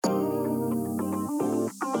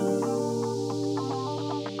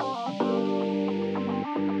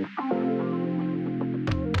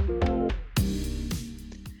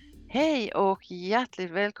Hej och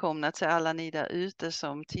hjärtligt välkomna till alla ni där ute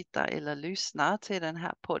som tittar eller lyssnar till den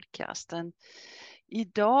här podcasten.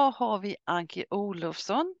 Idag har vi Anki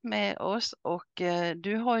Olofsson med oss och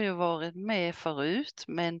du har ju varit med förut,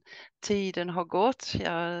 men tiden har gått.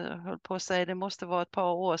 Jag höll på att säga det måste vara ett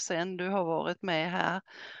par år sedan du har varit med här,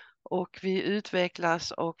 och vi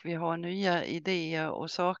utvecklas och vi har nya idéer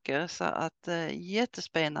och saker, så att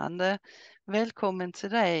jättespännande. Välkommen till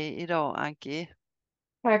dig idag, Anki.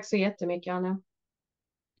 Tack så jättemycket, Anna.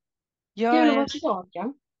 Jag Kul att är vara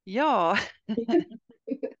tillbaka. Ja,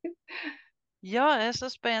 jag är så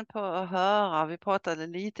spänd på att höra. Vi pratade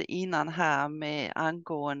lite innan här med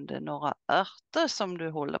angående några örter som du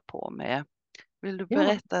håller på med. Vill du Ja,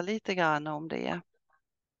 berätta lite grann om det?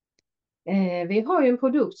 vi har ju en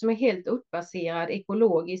produkt som är helt uppbaserad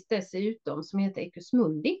ekologiskt dessutom som heter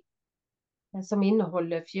Ecosmundi. Som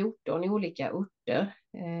innehåller 14 olika örter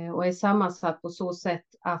och är sammansatt på så sätt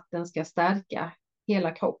att den ska stärka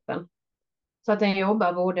hela kroppen. Så att den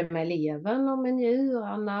jobbar både med levern och med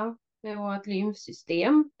njurarna, med vårt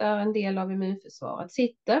lymfsystem där en del av immunförsvaret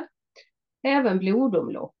sitter. Även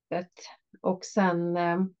blodomloppet, och sen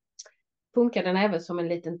funkar den även som en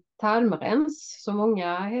liten tarmrens, så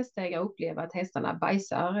många hästägare upplever att hästarna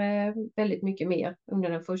bajsar väldigt mycket mer under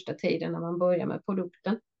den första tiden när man börjar med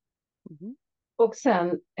produkten. Mhm. Och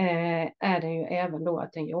sen är den ju även då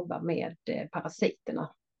att den jobbar med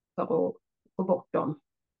parasiterna för att få bort dem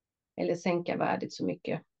eller sänka värdet så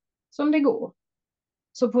mycket som det går.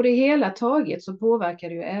 Så på det hela taget så påverkar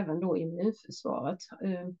det ju även då immunförsvaret,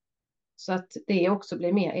 så att det också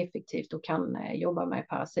blir mer effektivt och kan jobba med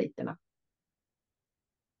parasiterna.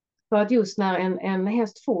 För att just när en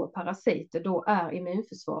häst får parasiter, då är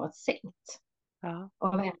immunförsvaret sänkt Ja.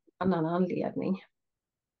 av en annan anledning.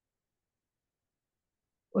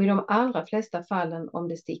 Och i de allra flesta fallen, om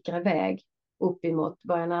det sticker iväg uppemot,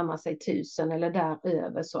 börjar närma sig 1000 eller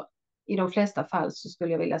däröver, så i de flesta fall så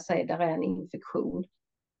skulle jag vilja säga där är en infektion.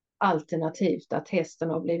 Alternativt att hästen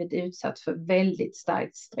har blivit utsatt för väldigt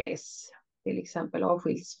stark stress. Till exempel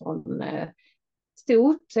avskilts från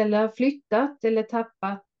stort eller flyttat eller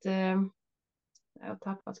tappat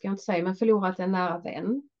ska jag inte säga, men förlorat en nära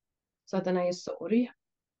vän. Så att den är i sorg.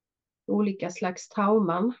 Olika slags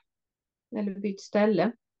trauman eller bytt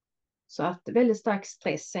ställe. Så att väldigt stark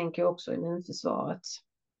stress sänker också immunförsvaret.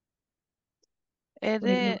 Är Och det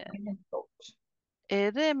det, glömmer vi lätt bort.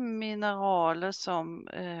 är det mineraler som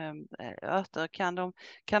örter?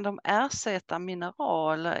 Kan de ersätta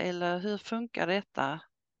mineraler eller hur funkar detta?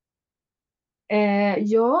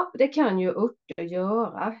 Ja, det kan ju örter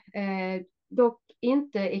göra. Dock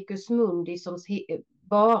inte Ecosmundi som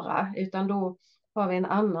bara, utan då har vi en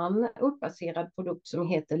annan örtbaserad produkt som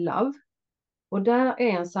heter Love. Och där är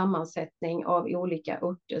en sammansättning av olika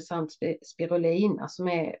örter samt spirulina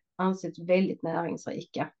som anses väldigt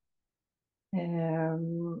näringsrika.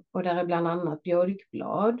 Och där är bland annat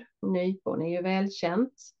björkblad, nypon är ju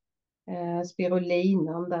välkänt.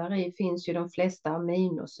 Spirulinan, där i finns ju de flesta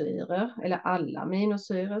aminosyror, eller alla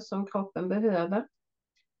aminosyror som kroppen behöver.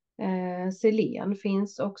 Selen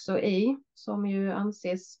finns också i, som ju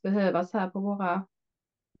anses behövas här på våra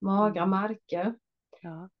magra Mm. marker.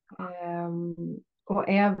 Ja. Och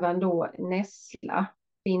även då nässla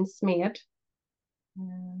finns med.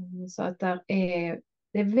 Så att det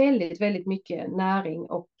är väldigt, väldigt mycket näring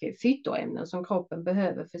och fytoämnen som kroppen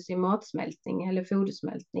behöver för sin matsmältning eller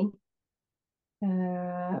fodersmältning.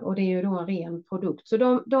 Och det är ju då en ren produkt.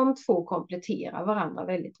 Så de två kompletterar varandra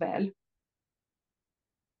väldigt väl.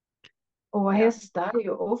 Och Ja. hästar är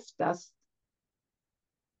ju oftast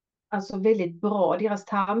alltså väldigt bra, deras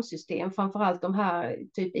tarmsystem, framförallt de här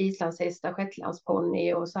typ islandshästar,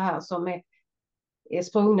 shetlandsponny och så här som är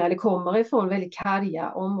sprungna eller kommer ifrån väldigt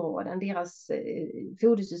karga områden. Deras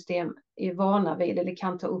fodersystem är vana vid eller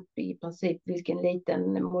kan ta upp i princip vilken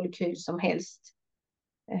liten molekyl som helst.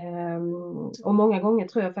 Och många gånger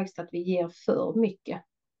tror jag faktiskt att vi ger för mycket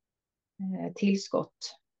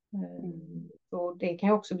tillskott. Mm. Och det kan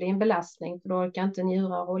ju också bli en belastning, för då orkar inte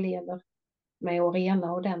njurar och lever med att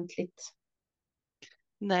rena ordentligt.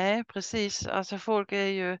 Nej, precis. Alltså folk är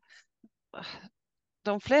ju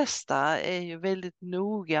de flesta är ju väldigt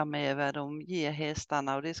noga med vad de ger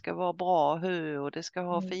hästarna, och det ska vara bra hö och det ska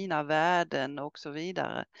ha Mm. fina värden och så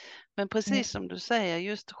vidare. Men Mm. precis som du säger,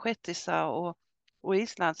 just shettisar och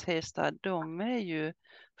islandshästar, de är ju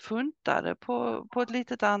funtade på ett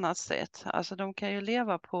litet annat sätt. Alltså de kan ju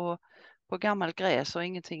leva på gammalt gräs och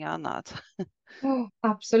ingenting annat. Ja,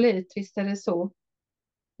 absolut, visst är det så.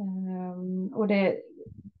 Och det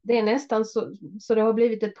är nästan så det har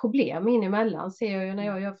blivit ett problem in emellan, ser jag ju när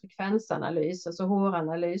jag gör frekvensanalys, alltså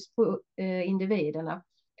håranalys på individerna.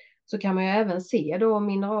 så kan man ju även se då om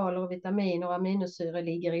mineraler och vitaminer och aminosyror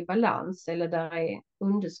ligger i balans eller där är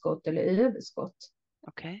underskott eller överskott.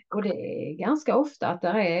 Okej. Och det är ganska ofta att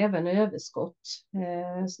där är även överskott,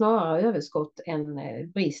 snarare överskott än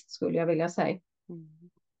brist skulle jag vilja säga. Mm.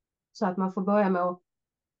 Så att man får börja med att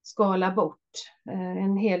skala bort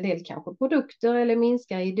en hel del kanske produkter eller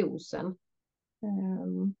minska i dosen.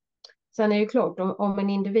 Sen är det ju klart, om en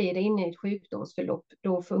individ är inne i ett sjukdomsförlopp,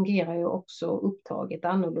 då fungerar ju också upptaget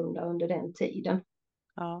annorlunda under den tiden.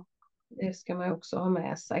 Ja. Det ska man ju också ha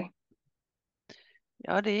med sig.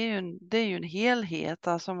 Ja, det är ju en helhet.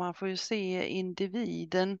 Alltså man får ju se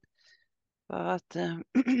individen för att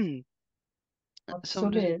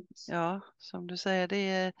Absolut. som du säger,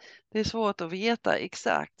 det är svårt att veta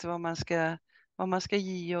exakt vad man ska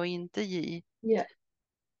ge och inte ge. Ja.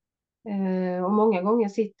 Och många gånger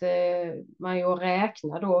sitter man ju och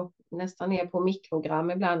räknar då nästan ner på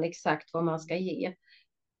mikrogram ibland exakt vad man ska ge.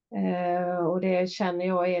 Och det känner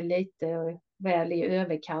jag är lite väl i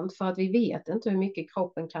överkant för att vi vet inte hur mycket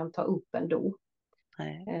kroppen kan ta upp ändå.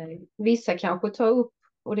 Nej. Vissa kanske tar upp,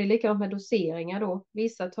 och det är likadant med doseringar då,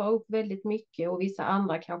 vissa tar upp väldigt mycket och vissa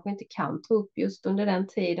andra kanske inte kan ta upp just under den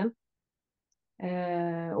tiden.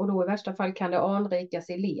 Och då i värsta fall kan det anrikas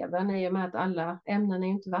i levern i och med att alla ämnen är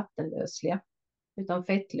inte vattenlösliga utan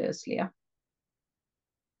fettlösliga.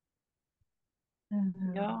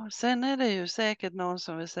 Ja, sen är det ju säkert någon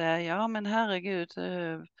som vill säga, ja men herregud,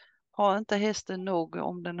 har inte hästen nog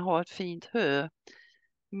om den har ett fint hö?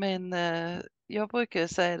 Men jag brukar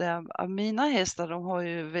säga det, att mina hästar de har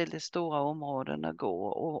ju väldigt stora områden att gå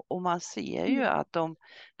och man ser ju att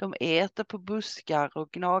de äter på buskar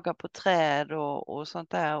och gnagar på träd och sånt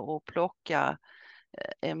där och plockar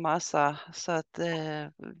en massa. Så att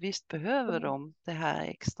visst behöver de det här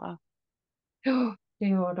extra. Ja, det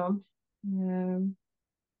gör de.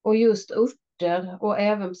 Och just örter och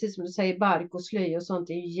även precis som du säger bark och sly och sånt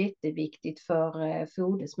är ju jätteviktigt för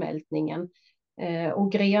fodersmältningen.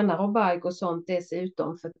 Och grenar och bark och sånt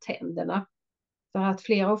dessutom för tänderna. För att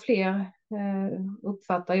fler och fler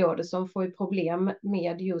uppfattar jag det som får problem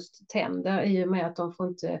med just tänder i och med att de får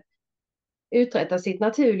inte uträtta sitt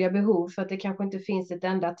naturliga behov för att det kanske inte finns ett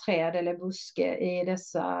enda träd eller buske i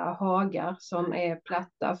dessa hagar som är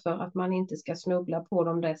platta för att man inte ska snubbla på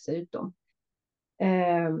dem dessutom.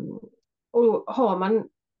 Och har man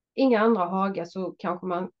inga andra hagar så kanske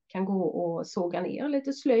man kan gå och såga ner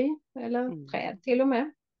lite sly eller träd till och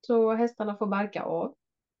med. Så hästarna får barka av.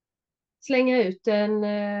 Slänga ut en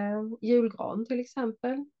julgran till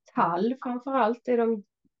exempel. Tall framförallt är de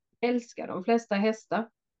älskar de flesta hästar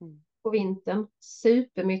på vintern.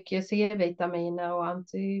 Supermycket C-vitaminer och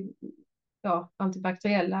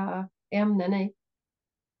antibakteriella ämnen i.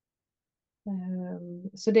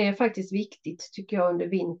 Så det är faktiskt viktigt tycker jag under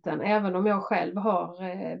vintern. Även om jag själv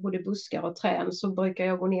har både buskar och träd så brukar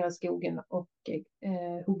jag gå ner i skogen och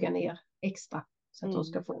hugga ner extra så att de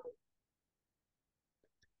ska få. Och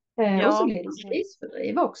så Ja. blir det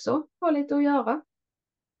spisfördriv också. Har lite att göra.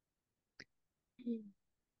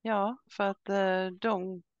 Ja, för att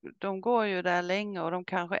de går ju där länge och de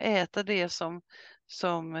kanske äter det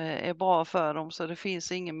som är bra för dem så det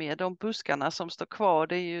finns inget mer. De buskarna som står kvar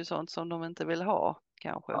det är ju sånt som de inte vill ha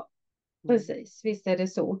kanske. Ja, precis, visst är det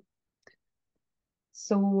så.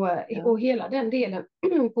 Så och hela den delen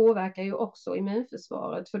påverkar ju också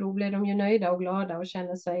immunförsvaret för då blir de ju nöjda och glada och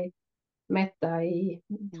känner sig mätta i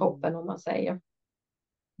kroppen om man säger.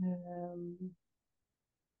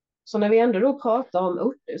 Så när vi ändå då pratar om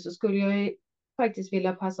örter så skulle jag ju faktiskt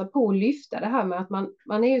vilja passa på att lyfta det här med att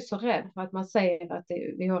man är ju så rädd för att man säger att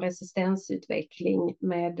vi har resistensutveckling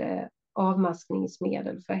med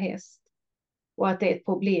avmaskningsmedel för häst och att det är ett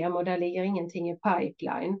problem och där ligger ingenting i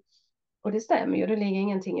pipeline. Och det stämmer ju, det ligger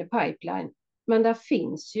ingenting i pipeline. Men där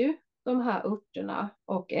finns ju de här örterna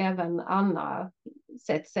och även andra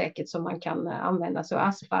sätt säkert som man kan använda. Så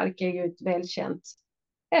askbark är ju ett välkänt.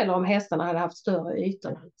 Eller om hästarna hade haft större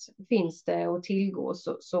ytor. Finns det att tillgå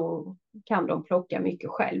så kan de plocka mycket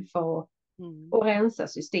själv för att rensa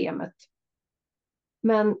systemet.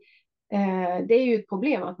 Men det är ju ett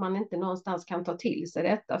problem att man inte någonstans kan ta till sig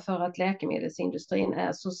detta för att läkemedelsindustrin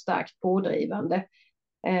är så starkt pådrivande.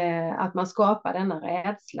 Att man skapar denna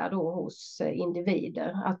rädsla då hos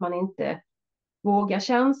individer. Att man inte vågar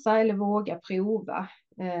chansa eller vågar prova.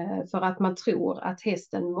 För att man tror att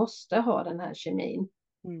hästen måste ha den här kemin.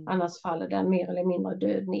 Annars faller den mer eller mindre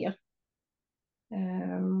död ner.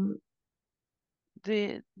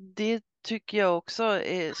 Det tycker jag också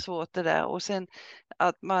är svårt det där. Och sen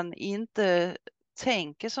att man inte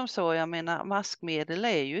tänker som så. Jag menar maskmedel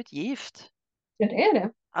är ju ett gift. Ja det är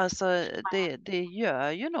det. Alltså det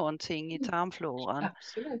gör ju någonting i tarmfloran.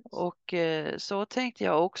 Absolut. Och så tänkte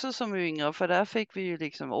jag också som yngre, för där fick vi ju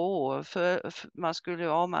liksom, man skulle ju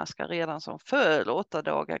avmaska redan som föl, 8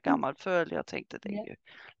 dagar gammal föl. Jag tänkte Ja.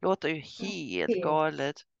 låter ju helt Helt.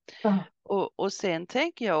 galet. Ja, Och sen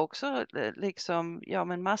tänker jag också liksom, ja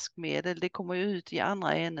men maskmedel, det kommer ju ut i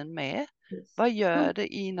andra änden med. Vad precis. gör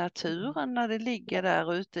det i naturen när det ligger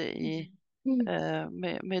där ute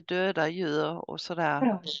Mm. med döda djur och sådär?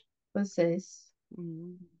 Ja, precis.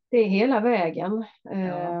 Mm. Det är hela vägen.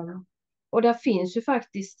 Ja. Och där finns ju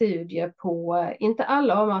faktiskt studier på, inte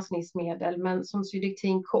alla avmaskningsmedel, men som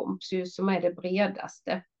Sydektin Compsus som är det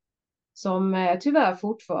bredaste. Som tyvärr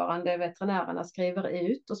fortfarande veterinärerna skriver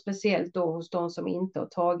ut, och speciellt då hos de som inte har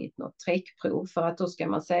tagit något träckprov, för att då ska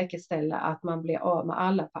man säkerställa att man blir av med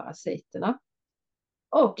alla parasiterna.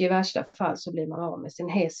 Och i värsta fall så blir man av med sin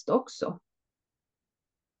häst också.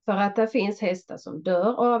 För att det finns hästar som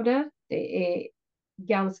dör av det. Det är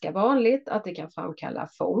ganska vanligt att det kan framkalla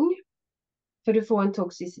fång. För du får en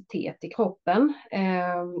toxicitet i kroppen.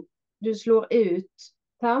 Du slår ut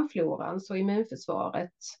tarmfloran så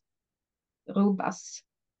immunförsvaret rubbas.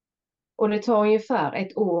 Och det tar ungefär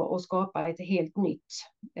 1 år att skapa ett helt nytt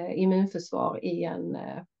immunförsvar i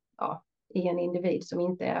en individ som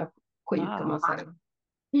inte är sjuk, om man säger.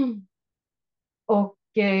 Mm. Och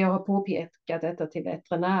jag har påpekat detta till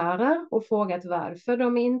veterinärer och frågat varför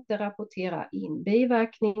de inte rapporterar in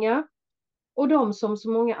biverkningar. Och de, som så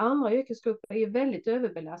många andra yrkesgrupper, är väldigt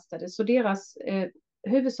överbelastade, så deras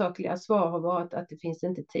huvudsakliga svar har varit att det finns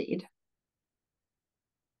inte tid.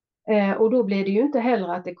 Och då blir det ju inte heller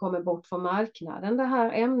att det kommer bort från marknaden, det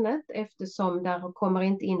här ämnet, eftersom där kommer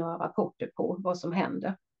inte in några rapporter på vad som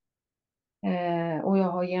händer. Och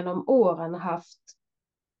jag har genom åren haft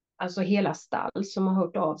alltså hela stall som har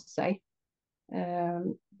hört av sig.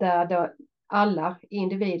 Där alla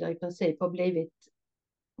individer i princip har blivit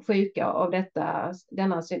sjuka av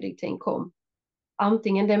denna Sydektin kom.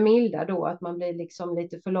 Antingen det milda då, att man blir liksom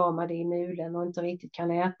lite förlamad i mulen och inte riktigt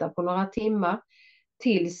kan äta på några timmar,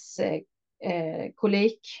 tills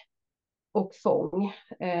kolik och fång.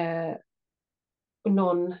 Och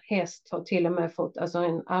någon häst har till och med fått alltså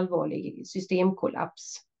en allvarlig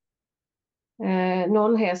systemkollaps.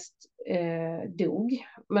 Någon häst dog,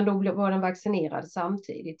 men då var den vaccinerad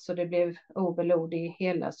samtidigt, så det blev overload i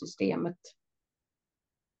hela systemet.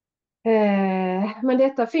 Men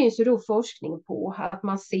detta finns ju då forskning på, att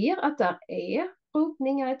man ser att det är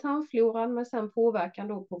rubbningar i tarmfloran, men sen påverkan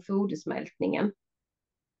då på fodersmältningen.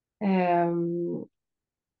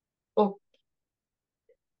 Och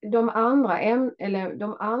de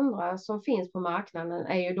andra som finns på marknaden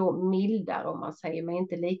är ju då mildare, om man säger, men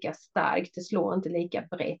inte lika starkt, det slår inte lika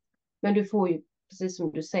brett. Men du får ju, precis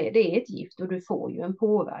som du säger, det är ett gift och du får ju en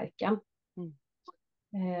påverkan.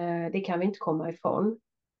 Det kan vi inte komma ifrån.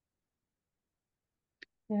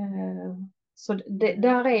 Så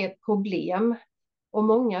där är ett problem. Och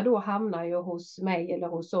många då hamnar ju hos mig eller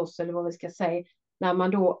hos oss, eller vad vi ska säga, när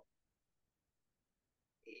man då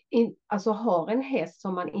alltså har en häst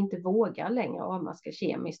som man inte vågar längre avmaska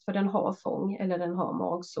kemiskt, för den har fång eller den har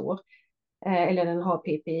magsår eller den har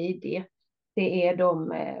PPID. Det är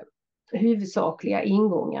de huvudsakliga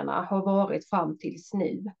ingångarna har varit fram tills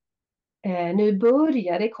nu. Nu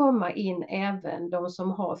börjar det komma in även de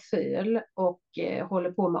som har föl och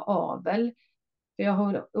håller på med avel. Jag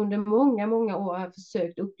har under många, många år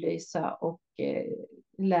försökt upplysa och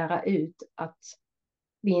lära ut att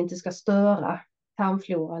vi inte ska störa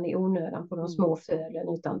tarmfloran i onödan på de små fölen,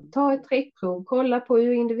 utan ta ett träckprov, kolla på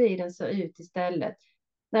hur individen ser ut istället.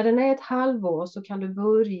 När den är ett halvår så kan du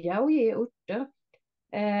börja och ge örter.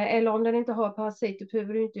 Eller om den inte har parasiter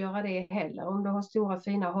behöver du inte göra det heller, om du har stora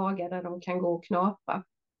fina hagar där de kan gå och knapra.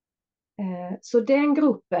 Så den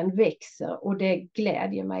gruppen växer och det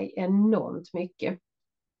glädjer mig enormt mycket.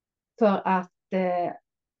 För att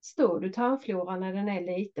stör du tarmfloran när den är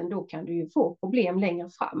liten, då kan du ju få problem längre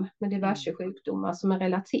fram med diverse sjukdomar som är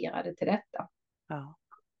relaterade till detta. Ja.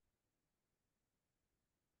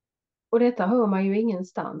 Och detta hör man ju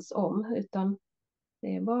ingenstans om, utan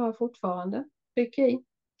det är bara fortfarande trycka i.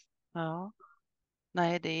 Ja.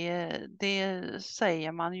 Nej, det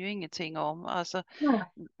säger man ju ingenting om. Alltså,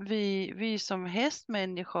 Nej. vi som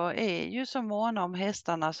hästmänniskor är ju så måna om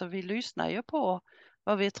hästarna, så vi lyssnar ju på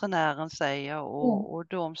vad veterinären säger och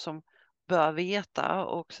de som bör veta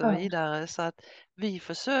och så vidare. Så att vi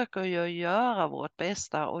försöker ju göra vårt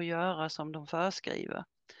bästa och göra som de föreskriver.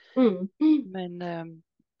 Mm. Men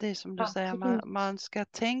det är som du säger, Absolut. man ska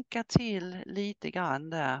tänka till lite grann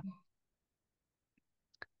där.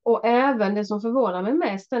 Och även det som förvånar mig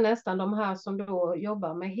mest är nästan de här som då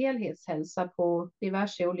jobbar med helhetshälsa på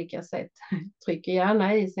diverse olika sätt. Trycker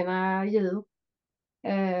gärna i sina djur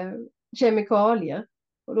kemikalier.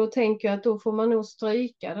 Och då tänker jag att då får man nog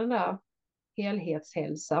stryka den där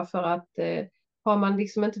helhetshälsa, för att har man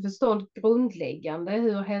liksom inte förstått grundläggande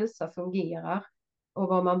hur hälsa fungerar och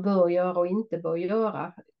vad man bör göra och inte bör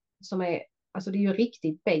göra, som är, alltså det är ju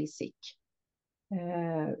riktigt basic,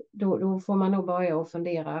 då får man nog börja och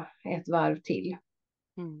fundera ett varv till.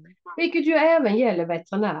 Mm. Vilket ju även gäller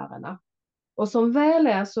veterinärerna. Och som väl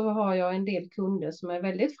är så har jag en del kunder som är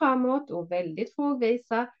väldigt framåt och väldigt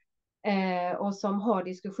frågvisa, och som tar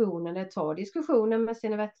diskussionen med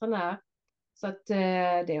sina veterinär. Så att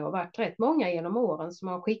det har varit rätt många genom åren som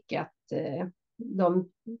har skickat,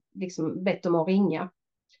 de liksom bett dem att ringa,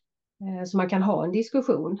 så man kan ha en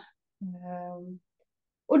diskussion.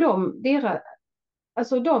 Och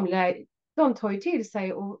de tar ju till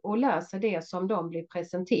sig och lär sig det som de blir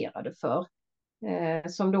presenterade för.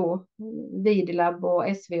 Som då Videlab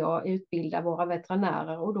och SVA utbildar våra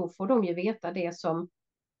veterinärer, och då får de ju veta det som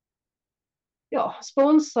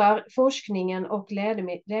sponsrar forskningen och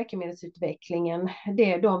läkemedelsutvecklingen,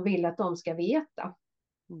 det de vill att de ska veta.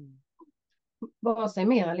 Mm. Vare sig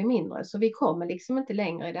mer eller mindre. Så vi kommer liksom inte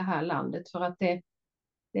längre i det här landet, för att det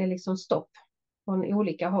är liksom stopp från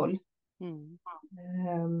olika håll. Mm.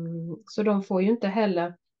 Så de får ju inte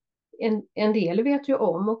heller, en del vet ju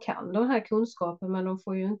om och kan den här kunskapen, men de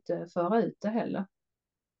får ju inte föra ut det heller.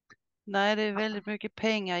 Nej, det är väldigt mycket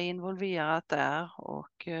pengar involverat där,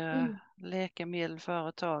 och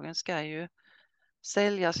läkemedelsföretagen ska ju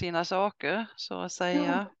sälja sina saker så att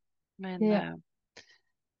säga. Men Ja.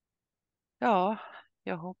 ja,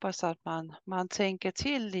 jag hoppas att man tänker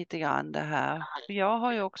till lite grann det här. Jag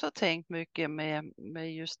har ju också tänkt mycket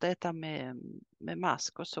med just detta med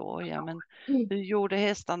mask och så. Ja, men hur gjorde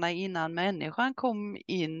hästarna innan människan kom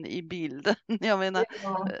in i bilden? Jag menar,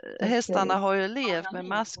 Ja, hästarna precis. har ju levt med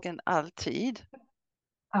masken alltid.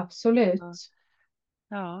 Absolut.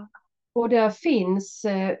 Ja. Och där finns,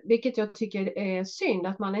 vilket jag tycker är synd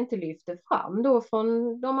att man inte lyfter fram då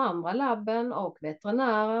från de andra labben och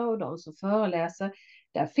veterinärer och de som föreläser.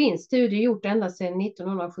 Där finns studier gjort ända sedan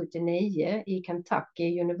 1979 i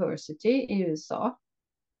Kentucky University i USA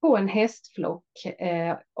på en hästflock.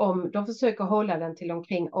 De försöker hålla den till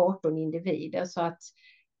omkring 18 individer, så att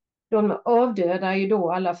de avdödar ju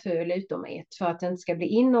då alla föl utom ett för att det inte ska bli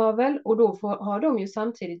inavel, och då har de ju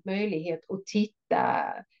samtidigt möjlighet att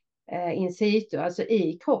titta in situ, alltså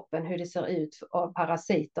i kroppen, hur det ser ut av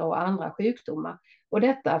parasiter och andra sjukdomar. Och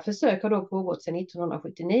detta försök har då pågått sedan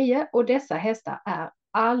 1979, och dessa hästar är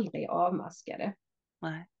aldrig avmaskade.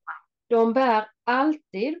 Nej. De bär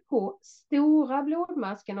alltid på stora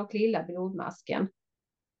blodmasken och lilla blodmasken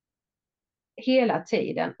hela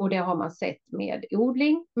tiden, och det har man sett med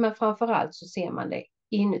odling, men framförallt så ser man det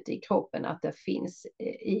inuti kroppen, att det finns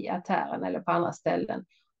i artären eller på andra ställen.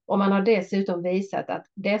 Och man har dessutom visat att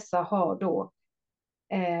dessa har då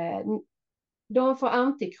de får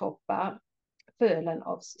antikroppar, fölen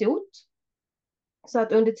av stot, så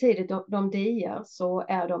att under tiden de diar så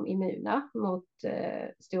är de immuna mot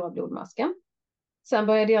stora blodmasken. Sen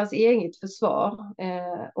börjar deras eget försvar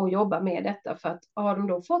och jobba med detta, för att har de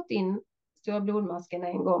då fått in stora blodmasken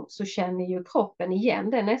en gång, så känner ju kroppen igen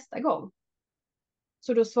det nästa gång.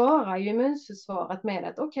 Så då svarar ju immunförsvaret med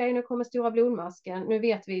att okej, nu kommer stora blodmasken, nu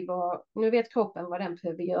vet kroppen vad den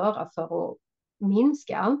behöver göra för att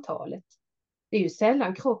minska antalet. Det är ju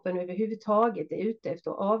sällan kroppen överhuvudtaget är ute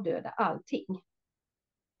efter att avdöda allting,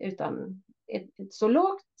 utan så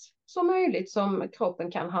lågt som möjligt som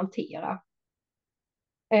kroppen kan hantera.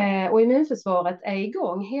 Och immunförsvaret är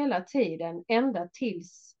igång hela tiden ända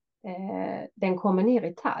tills den kommer ner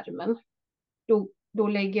i tarmen. Då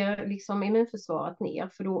lägger liksom immunförsvaret ner,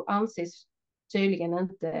 för då anses tydligen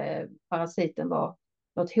inte parasiten vara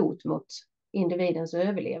något hot mot individens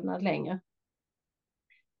överlevnad längre.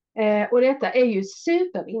 Och detta är ju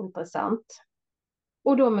superintressant.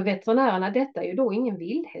 Och de med veterinärerna, detta är ju då ingen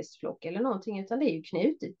vildhästflock eller någonting, utan det är ju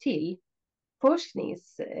knutet till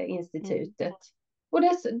forskningsinstitutet. Och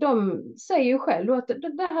de säger ju själv att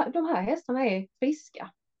de här hästarna är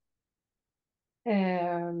friska.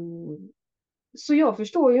 Så jag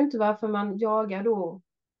förstår ju inte varför man jagar då,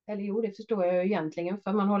 eller jo, det förstår jag ju egentligen,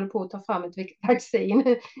 för man håller på att ta fram ett vaccin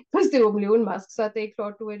för stor blodmask, så att det är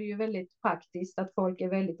klart, då är det ju väldigt praktiskt att folk är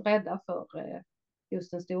väldigt rädda för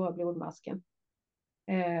just den stora blodmasken.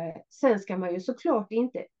 Sen ska man ju såklart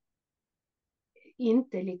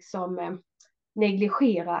inte liksom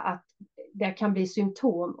negligera att det kan bli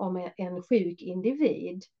symptom om en sjuk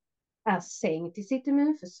individ är sänkt i sitt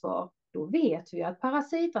immunförsvar. då vet vi att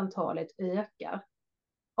parasitantalet ökar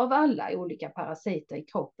av alla olika parasiter i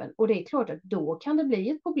kroppen. Och det är klart att då kan det bli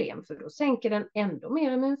ett problem, för då sänker den ändå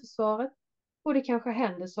mer immunförsvaret. Och det kanske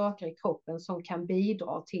händer saker i kroppen som kan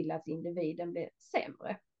bidra till att individen blir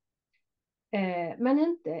sämre. Men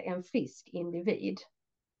inte en frisk individ.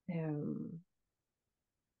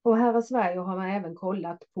 Och här i Sverige har man även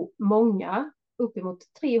kollat på många,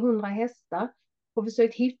 uppemot 300 hästar, och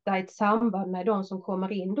försökt hitta ett samband med de som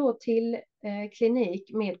kommer in då till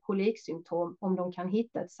klinik med koliksymptom, om de kan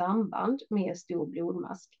hitta ett samband med stor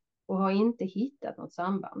blodmask, och har inte hittat något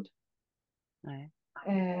samband. Nej.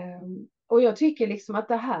 Och jag tycker liksom att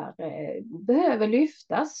det här behöver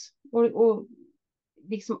lyftas och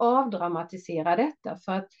liksom avdramatisera detta,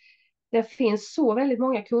 för att det finns så väldigt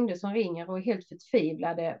många kunder som ringer och är helt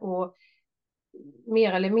förtvivlade och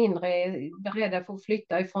mer eller mindre är beredda för att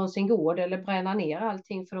flytta ifrån sin gård eller bränna ner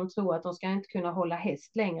allting, för de tror att de ska inte kunna hålla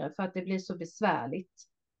häst längre för att det blir så besvärligt.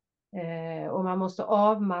 Och man måste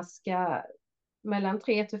avmaska mellan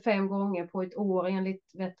 3 till 5 gånger på ett år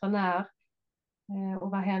enligt veterinär.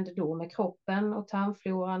 Och vad händer då med kroppen och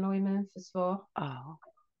tarmfloran och immunförsvar? Ja.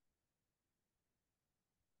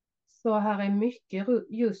 Så här är mycket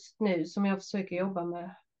just nu som jag försöker jobba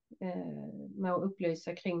med att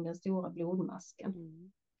upplysa kring den stora blodmasken.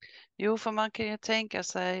 Mm. Jo, för man kan ju tänka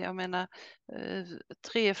sig, jag menar,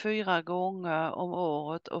 3-4 gånger om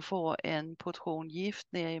året och få en portion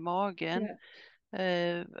gift ner i magen.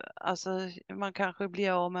 Alltså man kanske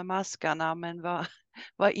blir av med maskarna, men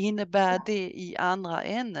vad innebär det i andra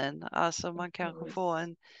änden? Alltså man kanske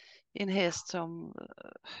får en häst som,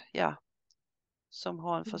 som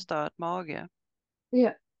har en förstörd mage.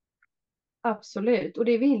 Ja, absolut. Och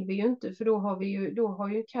det vill vi ju inte,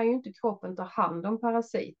 för kan ju inte kroppen ta hand om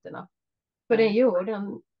parasiterna. För det gör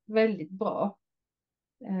den väldigt bra.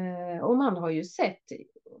 Och man har ju sett,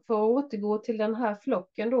 för att återgå till den här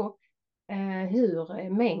flocken då, hur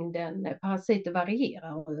mängden parasiter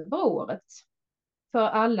varierar över året för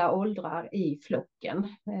alla åldrar i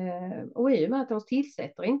flocken. Och i och med att de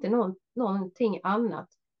tillsätter inte någonting annat,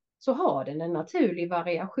 så har den en naturlig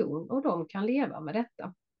variation och de kan leva med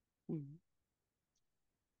detta. Mm.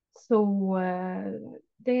 Så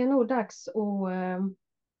det är nog dags att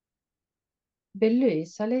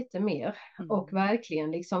belysa lite mer och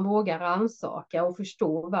verkligen liksom våga rannsaka och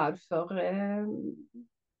förstå varför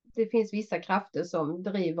det finns vissa krafter som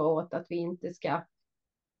driver åt att vi inte ska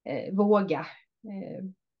våga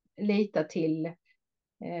lita till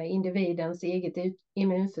individens eget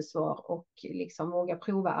immunförsvar och liksom våga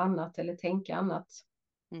prova annat eller tänka annat.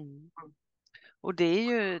 Mm. Och det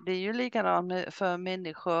är ju likadant för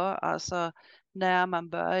människor, alltså när man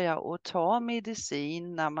börjar att ta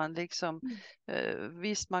medicin, när man liksom,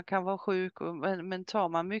 visst man kan vara sjuk, men tar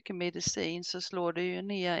man mycket medicin så slår det ju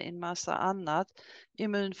ner en massa annat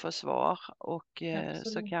immunförsvar och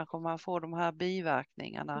så kanske man får de här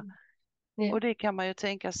biverkningarna. Ja. Och det kan man ju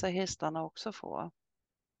tänka sig hästarna också får.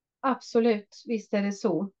 Absolut, visst är det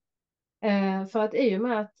så. För att i och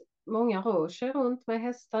med att många rör sig runt med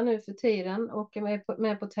hästar nu för tiden och är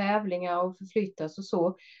med på tävlingar och förflyttas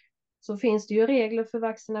och så finns det ju regler för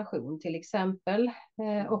vaccination till exempel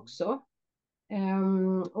också.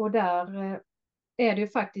 Och där är det ju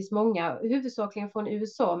faktiskt många, huvudsakligen från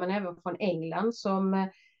USA men även från England, som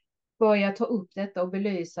börjar ta upp detta och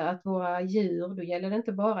belysa att våra djur, då gäller det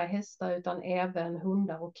inte bara hästar utan även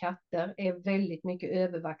hundar och katter, är väldigt mycket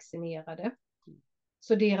övervaccinerade.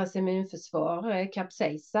 Så deras immunförsvar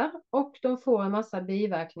kapsejsar och de får en massa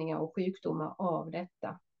biverkningar och sjukdomar av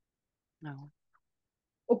detta. Ja.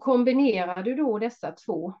 Och kombinerar du då dessa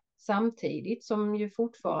två samtidigt, som ju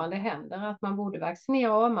fortfarande händer, att man borde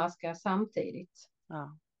vaccinera och avmaska samtidigt.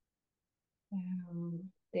 Ja.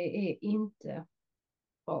 Det är inte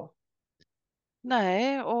bra.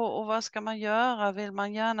 Nej, och vad ska man göra? Vill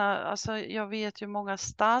man gärna, alltså jag vet ju många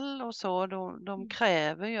stall och så, de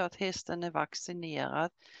kräver ju att hästen är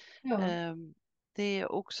vaccinerad. Ja. Det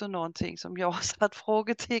är också någonting som jag har satt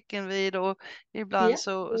frågetecken vid, och ibland Ja,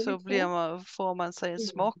 så får man sig en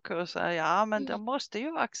smock och säger ja, men de måste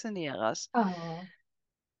ju vaccineras. Ja.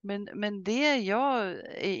 Men det jag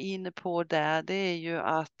är inne på där, det är ju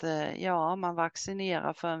att man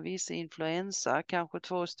vaccinerar för en viss influensa, kanske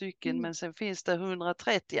 2 stycken, men sen finns det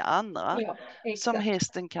 130 andra Ja, som exakt.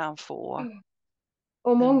 hästen kan få.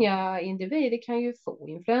 Och många individer kan ju få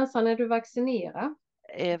influensa när du vaccinerar.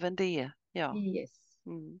 Även det, ja. Yes.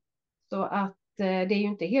 Mm. Så att det är ju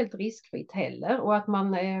inte helt riskfritt heller, och att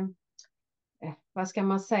man, vad ska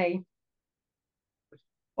man säga,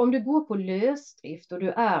 om du går på lösdrift och du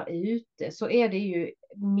är ute så är det ju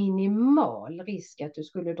minimal risk att du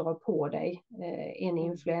skulle dra på dig en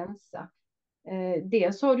influensa.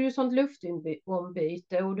 Dels har du ju sånt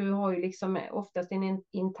luftombyte och du har ju liksom oftast en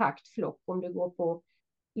intakt flock om du går på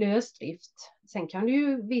lösdrift. Sen kan du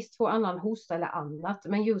ju visst få annan hosta eller annat,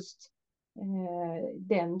 men just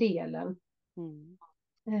den delen.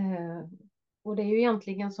 Och det är ju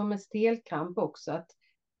egentligen som med stelkramp också, att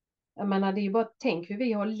jag menar, det är ju bara tänk hur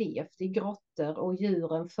vi har levt i grottor och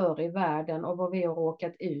djuren förr i världen och vad vi har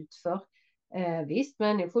råkat ut för. Visst,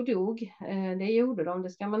 människor dog, det gjorde de, det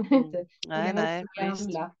ska man inte, de är väl inte Nej, så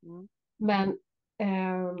visst. gamla. Men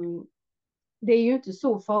det är ju inte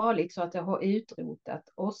så farligt så att det har utrotat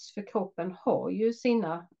oss, för kroppen har ju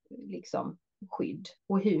sina liksom skydd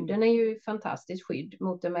och huden är ju fantastiskt skydd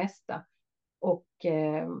mot det mesta. Och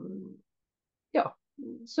ja,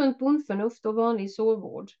 sunt bondförnuft och vanlig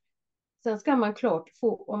sårvård. Sen ska man klart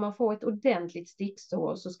få, om man får ett ordentligt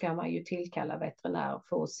sticksår så ska man ju tillkalla veterinär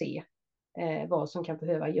för att se vad som kan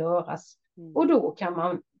behöva göras. Och då kan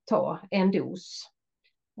man ta en dos.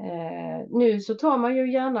 Nu så tar man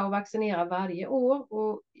ju gärna och vaccinerar varje år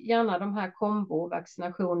och gärna de här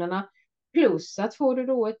kombovaccinationerna. Plus att får du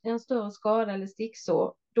då en större skada eller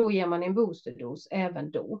sticksår, då ger man en boosterdos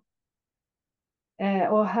även då.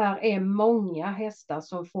 Och här är många hästar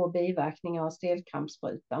som får biverkningar av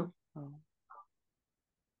stelkrampssprutan.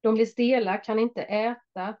 De blir stela, kan inte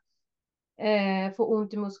äta, får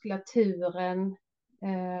ont i muskulaturen.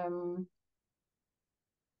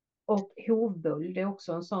 Och hovböld är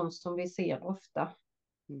också en sån som vi ser ofta.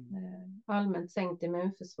 Allmänt sänkt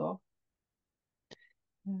immunförsvar.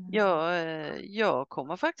 Jag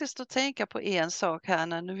kommer faktiskt att tänka på en sak här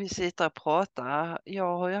när vi sitter och pratar.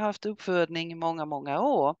 Jag har ju haft uppfödning i många, många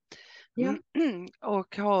år. Ja.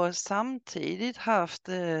 Och har samtidigt haft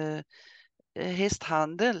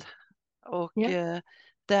hästhandel. Och Ja.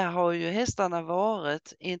 där har ju hästarna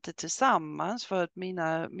varit, inte tillsammans för att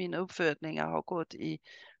mina uppfödningar har gått i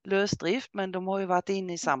lösdrift, men de har ju varit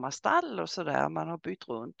inne i samma stall och sådär, man har bytt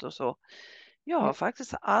runt och så. Jag har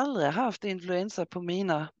faktiskt aldrig haft influensa på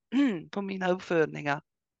på mina uppfödningar.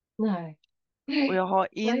 Nej. Och jag har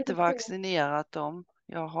Nej, inte det ser vaccinerat dem.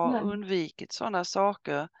 Jag har Nej. undvikit sådana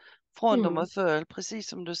saker från de har föl. Precis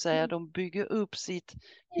som du säger, de bygger upp sitt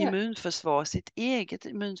Ja, immunförsvar, sitt eget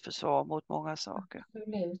immunförsvar mot många saker.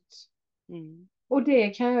 absolut. Mm. Och det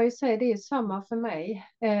kan jag ju säga, det är samma för mig.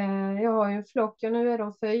 Jag har ju en flock, och nu är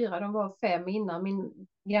de 4, de var 5 innan. Min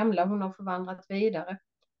gamla, hon har förvandlat vidare.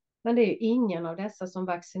 Men det är ju ingen av dessa som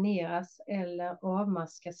vaccineras eller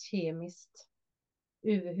avmaskas kemiskt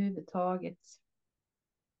överhuvudtaget.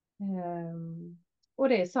 Och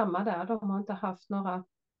det är samma där, de har inte haft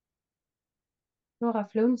några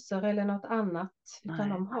flunser eller något annat, utan Nej.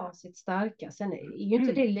 de har sitt starka. Sen är ju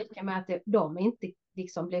inte det lika med att de inte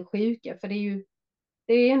liksom blir sjuka, för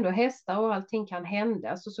det är ändå hästar och allting kan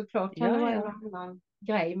hända, så såklart kan det vara en annan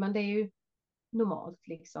grej, men det är ju normalt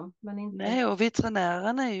liksom. Men inte... Nej, och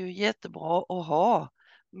veterinärerna är ju jättebra att ha,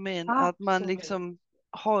 men att man Absolut. liksom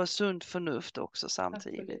har sunt förnuft också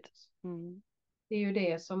samtidigt. Absolut. Mm. Det är ju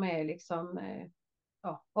det som är liksom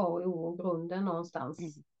A och O och grunden någonstans.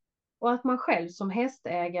 Och att man själv som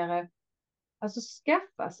hästägare alltså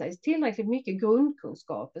skaffar sig tillräckligt mycket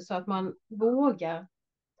grundkunskaper så att man vågar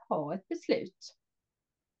ta ett beslut.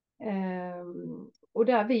 Och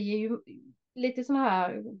där vi är ju lite sådana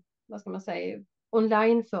här, vad ska man säga,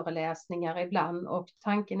 online-föreläsningar ibland, och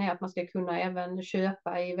tanken är att man ska kunna även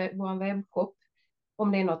köpa i vår webbshop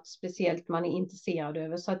om det är något speciellt man är intresserad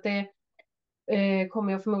över. Så att det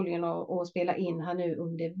kommer jag förmodligen att spela in här nu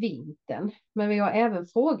under vintern. Men vi har även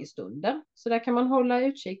frågestunder, så där kan man hålla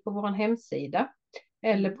utkik på vår hemsida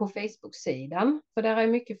eller på Facebook-sidan, för där är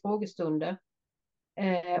mycket frågestunder.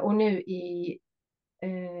 Och nu i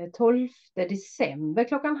 12 december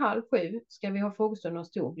klockan 6:30 ska vi ha frågestund om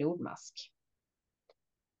stor blodmask.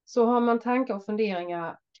 Så har man tankar och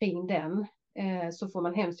funderingar kring den så får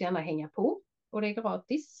man hemskt gärna hänga på, och det är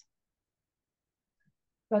gratis.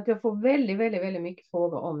 Så att jag får väldigt, väldigt, väldigt mycket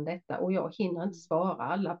frågor om detta, och jag hinner inte svara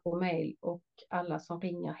alla på mejl och alla som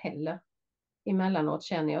ringer heller. Emellanåt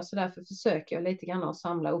känner jag, så därför försöker jag lite grann att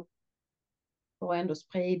samla upp och ändå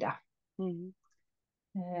sprida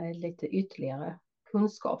lite ytterligare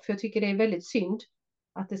kunskap. För jag tycker det är väldigt synd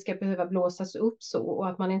att det ska behöva blåsas upp så, och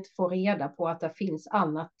att man inte får reda på att det finns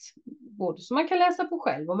annat, både som man kan läsa på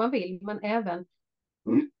själv om man vill, men även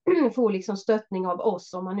få liksom stöttning av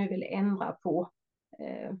oss om man nu vill ändra på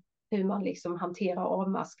hur man liksom hanterar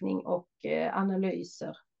avmaskning och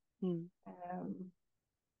analyser.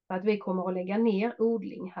 För att vi kommer att lägga ner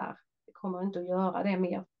odling här. Vi kommer inte att göra det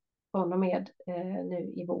mer. från och med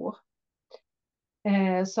nu i vår.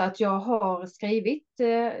 Så att jag har skrivit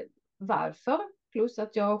varför, plus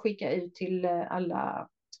att jag skickar ut till alla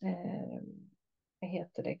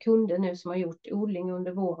kunder nu som har gjort odling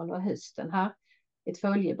under våren och hösten här. Ett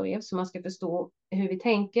följebrev så man ska förstå hur vi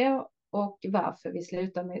tänker och varför vi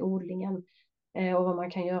slutar med odlingen och vad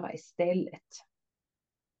man kan göra istället.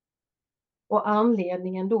 Och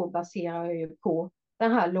anledningen då baserar jag ju på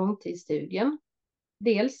den här långtidsstudien.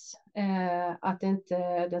 Dels att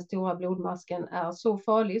inte den stora blodmasken är så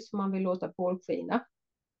farlig som man vill låta påskina.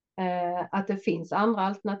 Att det finns andra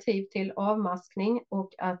alternativ till avmaskning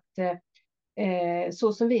och att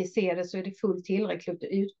så som vi ser det så är det fullt tillräckligt att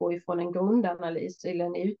utgå ifrån en grundanalys eller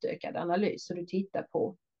en utökad analys. Så du tittar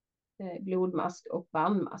på blodmask och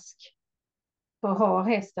bandmask. För har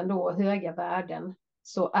hästen då höga värden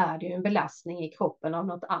så är det ju en belastning i kroppen av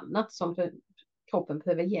något annat som kroppen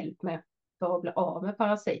behöver hjälp med för att bli av med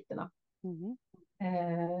parasiterna. Mm.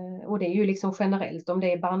 Och det är ju liksom generellt om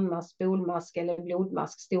det är bandmask, spolmask eller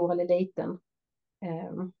blodmask, stor eller liten.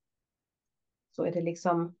 Så är det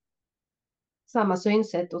liksom samma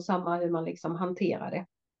synsätt och samma hur man liksom hanterar det.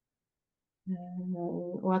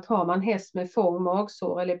 Och att har man häst med fång,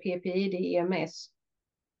 magsår eller PPID, EMS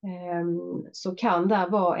så kan det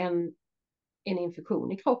vara en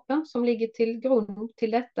infektion i kroppen som ligger till grund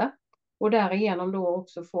till detta. Och därigenom då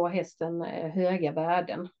också få hästen höga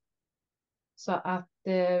värden. Så att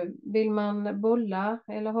vill man bolla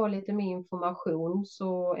eller ha lite mer information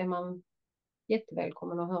så är man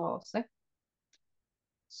jättevälkommen att höra av sig.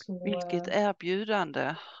 Så, Vilket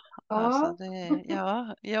erbjudande. Alltså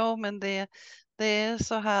ja. men det är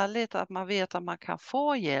så härligt att man vet att man kan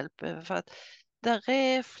få hjälp. För att där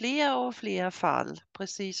är fler och fler fall,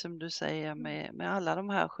 precis som du säger, med alla de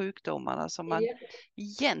här sjukdomarna som man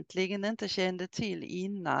egentligen inte kände till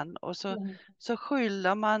innan. Och så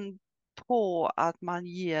skyller man på att man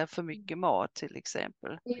ger för mycket mat till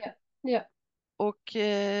exempel. Ja. Och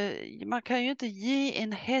man kan ju inte ge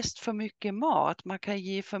en häst för mycket mat, man kan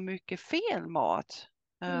ge för mycket fel mat.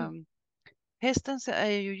 Hästen är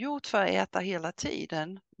ju gjort för att äta hela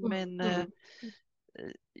tiden, men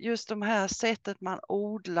just de här sättet man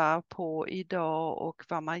odlar på idag och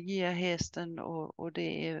vad man ger hästen och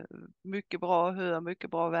det är mycket bra hö,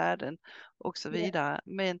 mycket bra värden och så vidare.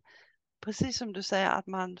 Men precis som du säger att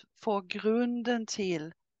man får grunden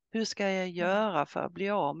till hur ska jag göra för att bli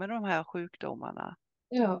av med de här sjukdomarna.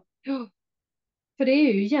 Ja. För det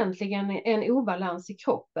är ju egentligen en obalans i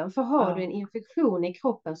kroppen. För har du en infektion i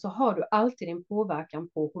kroppen så har du alltid en påverkan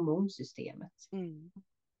på hormonsystemet.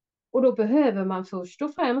 Och då behöver man först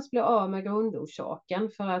och främst bli av med grundorsaken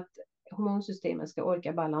för att hormonsystemet ska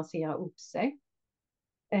orka balansera upp sig.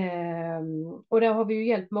 Och där har vi ju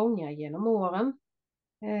hjälpt många genom åren.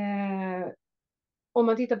 Om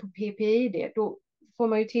man tittar på PPID då får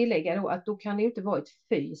man ju tillägga då att då kan det ju inte vara ett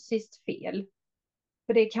fysiskt fel.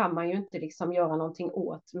 För det kan man ju inte liksom göra någonting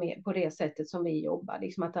åt med på det sättet som vi jobbar.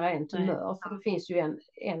 Liksom att det är en tumör. För det finns ju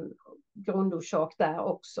en grundorsak där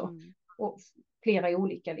också. Och flera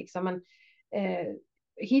olika liksom. Men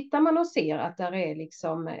hittar man och ser att det är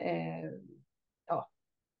liksom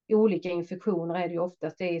olika infektioner är det ju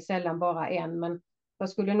oftast. Det är sällan bara en. Men jag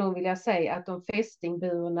skulle nog vilja säga att de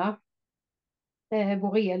fästingburna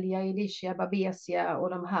borrelia, Escherichia, babesia och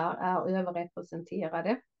de här är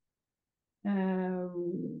överrepresenterade.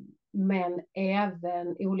 Men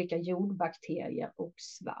även olika jordbakterier och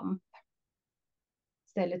svamp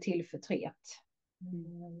ställer till förtret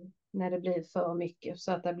när det blir för mycket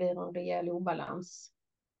så att det blir en rejäl obalans.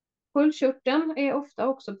 Sköldkörteln är ofta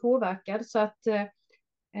också påverkad så att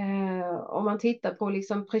om man tittar på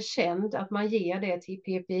liksom Prekänd, att man ger det till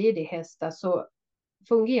PPID-hästar så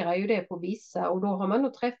fungerar ju det på vissa och då har man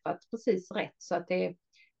nog träffat precis rätt så att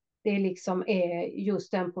det liksom är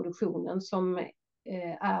just den produktionen som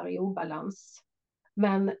är i obalans.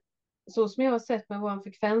 Men så som jag har sett med vår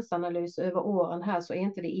frekvensanalys över åren här så är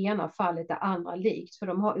inte det ena fallet det andra likt för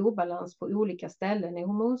de har obalans på olika ställen i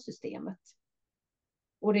hormonsystemet.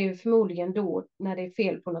 Och det är förmodligen då när det är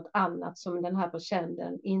fel på något annat som den här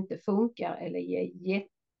Prekänden inte funkar eller ger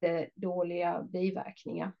jättedåliga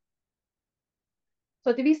biverkningar. Så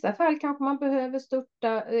att i vissa fall kanske man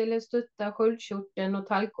behöver stötta sköldkörteln och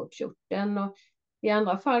tallkottkörteln och i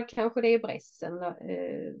andra fall kanske det är brässen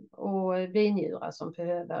och binjurar som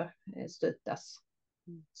behöver stöttas.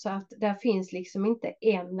 Så att där finns liksom inte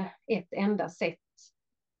ett enda sätt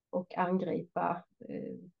att angripa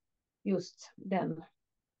just den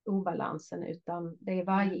obalansen utan det är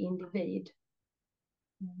varje individ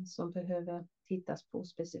som behöver tittas på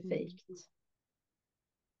specifikt.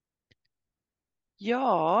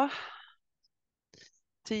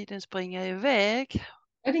 tiden springer iväg.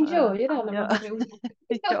 Ja, den gör ju det när man Ja. har roligt.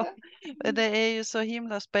 Ja, men det är ju så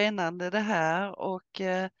himla spännande det här och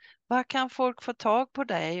vad kan folk få tag på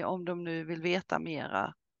dig om de nu vill veta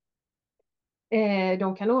mera?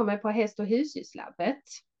 De kan nå mig på Häst- och husdjurslabbet.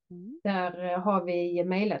 Mm. Där har vi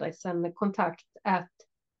mejladressen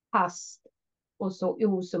kontakt@hast och så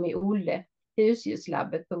o som i Olle,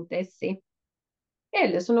 husdjurslabbet.se.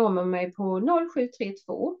 Eller så når man mig på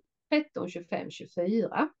 0732 13 25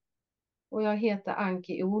 24. Och jag heter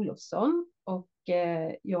Anki Olofsson och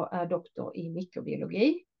jag är doktor i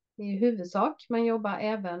mikrobiologi i huvudsak, men jobbar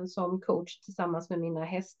även som coach tillsammans med mina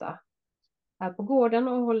hästar här på gården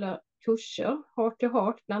och håller kurser, Heart to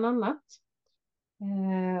Heart bland annat.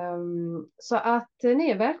 Så att ni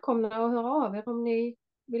är välkomna att höra av er om ni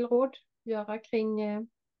vill rådgöra kring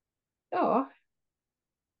ja,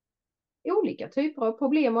 olika typer av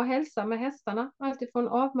problem och hälsa med hästarna. Alltifrån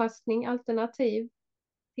avmaskning, alternativ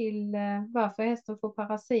till varför hästen får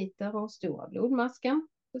parasiter och stora blodmasken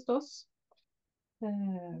förstås.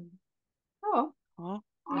 Ja, Ja,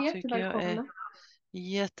 ni är det tycker jag är jättevälkomna.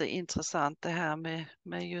 jätteintressant det här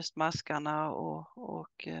med just maskarna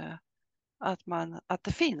och att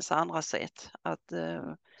det finns andra sätt.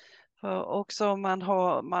 För också man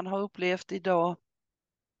har upplevt idag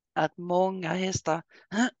att många hästar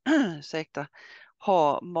ursäkta,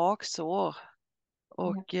 har magsår Ja,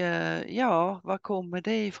 och ja, var kommer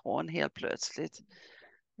det ifrån helt plötsligt?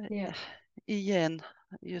 ja, Igen,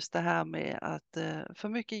 just det här med att för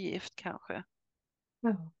mycket gift kanske.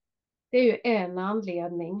 ja. Det är ju en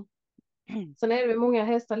anledning. Sen är det väl många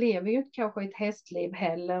hästar lever ju inte kanske ett hästliv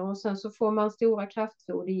heller och sen så får man stora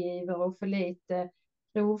kraftfodergivor och för lite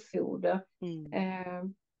grovfoder. Mm, Eh,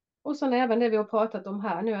 och sen även det vi har pratat om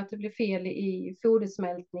här nu att det blir fel i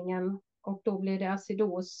fodersmältningen och då blir det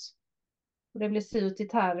acidos och det blir surt i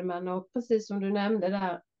tarmen och precis som du nämnde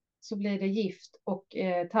där så blir det gift och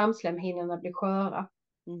tarmslemhinnorna blir sköra.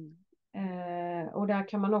 mm, Och där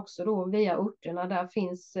kan man också då via örterna, där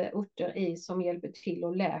finns örter i som hjälper till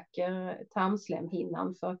och läker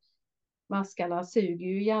tarmslemhinnan för maskarna suger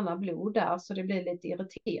ju gärna blod där så det blir lite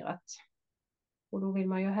irriterat. Och då vill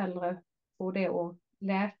man ju hellre få det att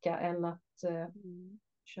läka än att mm.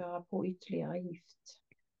 köra på ytterligare gift.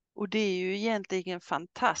 Och det är ju egentligen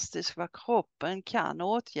fantastiskt vad kroppen kan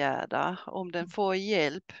åtgärda om den får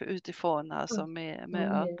hjälp utifrån alltså med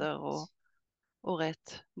örter Absolut. och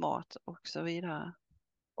rätt mat och så vidare.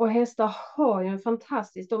 Och hästar har ju en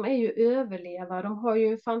fantastisk, de är ju överlevare, de har ju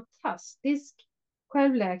en fantastisk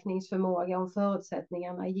självläkningsförmåga om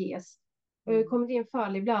förutsättningarna ges. Det har Mm, kommit in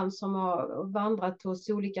fall ibland som har vandrat hos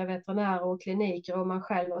olika veterinärer och kliniker och man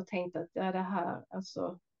själv har tänkt att det här,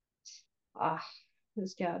 alltså, hur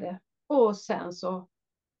ska det? Och sen så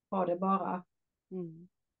har det bara mm,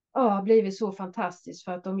 blivit så fantastiskt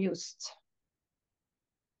för att de just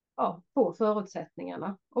på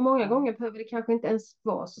förutsättningarna. Och många ja. gånger behöver det kanske inte ens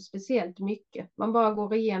vara så speciellt mycket. Man bara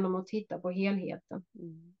går igenom och tittar på helheten.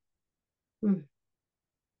 Mm. Mm.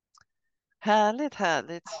 Härligt,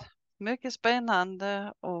 härligt. Mycket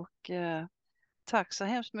spännande och tack så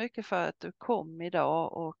hemskt mycket för att du kom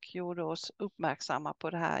idag och gjorde oss uppmärksamma på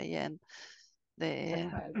det här igen. Det Tack är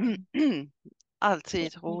själv.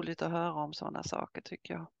 alltid roligt att höra om sådana saker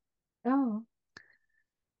tycker jag. Ja,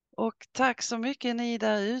 Och tack så mycket ni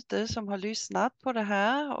där ute som har lyssnat på det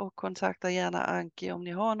här och kontakta gärna Anki om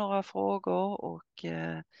ni har några frågor och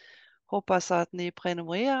hoppas att ni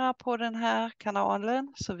prenumererar på den här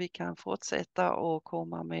kanalen så vi kan fortsätta och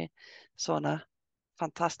komma med sådana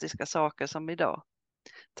fantastiska saker som idag.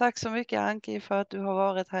 Tack så mycket Anki för att du har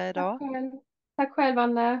varit här tack idag. själv. Tack själv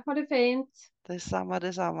Anna. Ha det fint. Detsamma,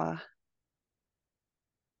 detsamma.